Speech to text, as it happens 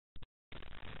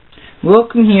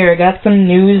Welcome here. I got some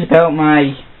news about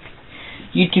my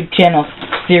YouTube channel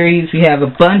series. We have a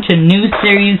bunch of new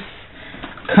series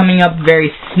coming up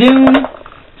very soon.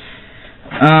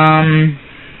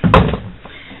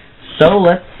 So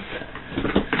let's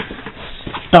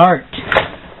start.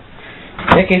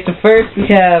 Okay, so first we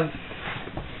have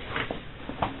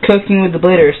Cooking with the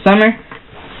Blade of Summer,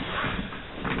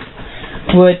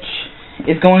 which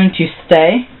is going to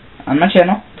stay on my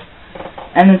channel.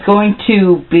 And it's going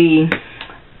to be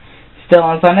still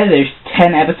on Sunday. There's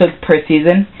 10 episodes per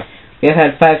season. We have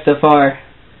had 5 so far.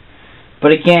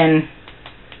 But again,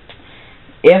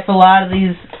 if a lot of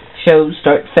these shows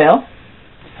start to fail,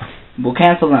 we'll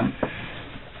cancel them.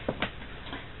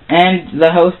 And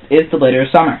the host is the Blade of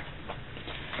Summer.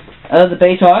 The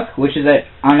Bay Talk, which is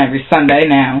on every Sunday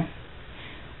now,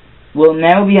 will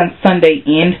now be on Sunday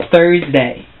and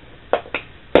Thursday.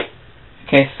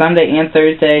 Okay, Sunday and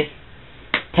Thursday.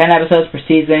 10 episodes per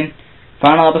season.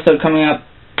 Final episode coming up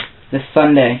this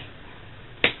Sunday.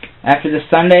 After this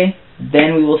Sunday,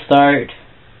 then we will start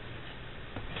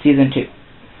Season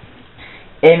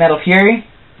 2. A Metal Fury,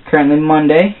 currently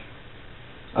Monday.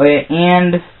 Oh yeah,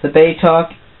 and the Bay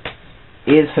Talk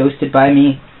is hosted by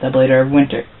me, the Blader of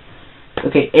Winter.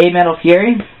 Okay, A Metal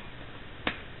Fury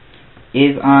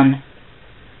is on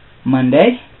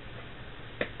Monday.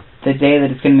 The day that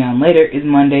it's going to be on later is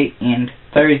Monday and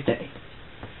Thursday.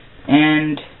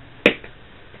 And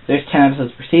there's 10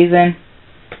 episodes per season,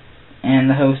 and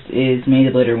the host is me,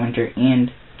 the Blader Winter, and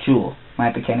Jewel, my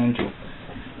epic cat named Jewel.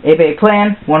 A-Bay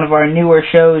Plan, one of our newer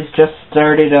shows, just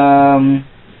started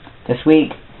this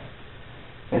week.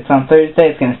 It's on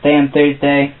Thursday. It's going to stay on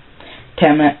Thursday.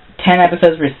 10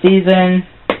 episodes per season,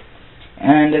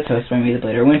 and it's hosted by me, the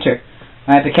Blader Winter.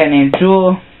 My epic cat named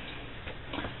Jewel.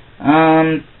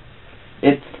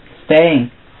 It's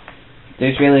staying.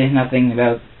 There's really nothing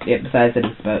about it besides that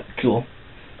it's about Jewel.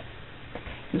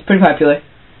 It's pretty popular,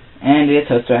 and it's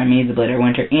hosted by me, the Blader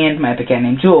Winter, and my epic cat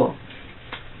named Jewel.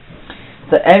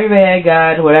 The Everyday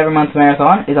God Whatever Month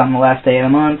Marathon is on the last day of the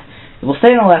month. It will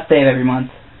stay on the last day of every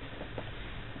month,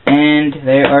 and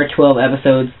there are 12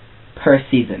 episodes per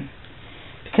season,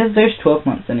 because there's 12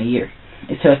 months in a year.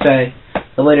 It's hosted by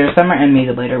the Blader of Summer and me,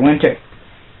 the Blader Winter.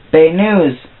 Bay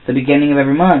News, the beginning of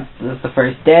every month. This is the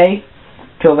first day.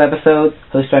 12 episodes,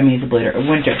 hosted by me, the Blader of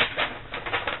Winter.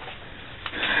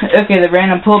 Okay, the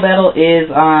random pull battle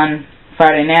is on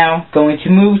Friday now, going to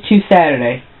move to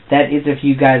Saturday. That is if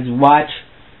you guys watch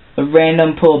the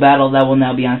random pull battle, that will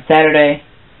now be on Saturday.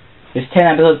 There's 10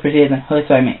 episodes per season, hosted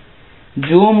by me.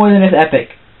 Jewel More Than This Epic,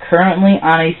 currently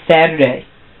on a Saturday.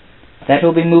 That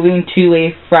will be moving to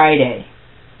a Friday.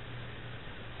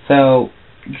 So,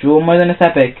 Jewel More Than This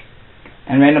Epic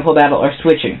and random pull battle are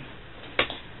switching.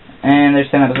 And there's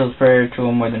 10 episodes for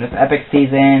Jewel More Than This Epic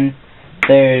season.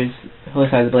 There's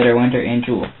hosted by the Blader Winter and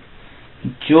Jewel.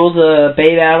 Jewel's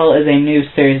Bay Battle is a new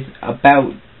series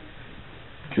about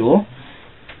Jewel,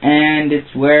 and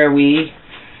it's where we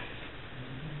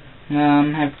have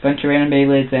a bunch of random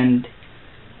Beyblades, and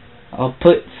I'll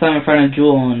put some in front of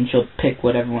Jewel, and she'll pick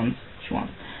whatever ones she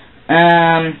wants.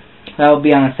 That will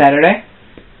be on a Saturday.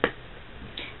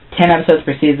 10 episodes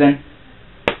per season.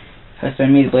 Hosted by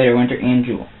me, the Blader Winter, and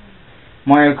Jewel.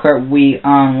 Mario Kart Wii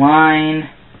Online.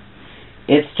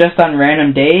 It's just on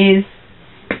random days,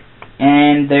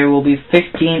 and there will be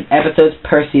 15 episodes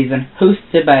per season,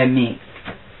 hosted by me,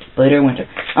 Blader Winter.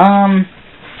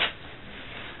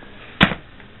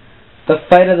 The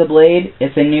Fight of the Blade,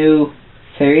 it's a new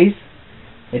series.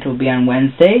 It will be on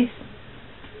Wednesdays.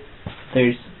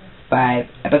 There's 5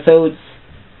 episodes,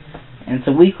 and it's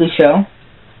a weekly show,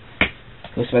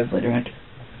 hosted by the Blader Winter.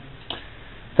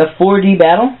 The 4D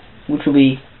Battle, which will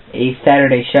be a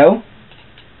Saturday show,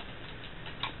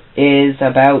 is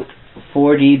about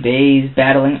 4D bays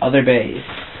battling other bays.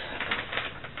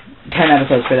 10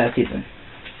 episodes for that season.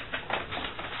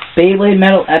 Beyblade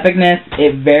Metal Epicness,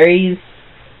 it varies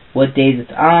what days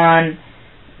it's on.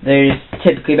 There's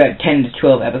typically about 10 to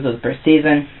 12 episodes per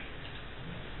season.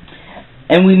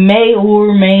 And we may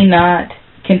or may not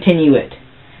continue it.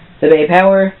 The Bay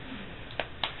Power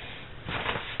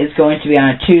is going to be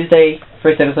on a Tuesday.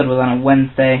 First episode was on a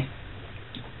Wednesday.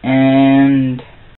 And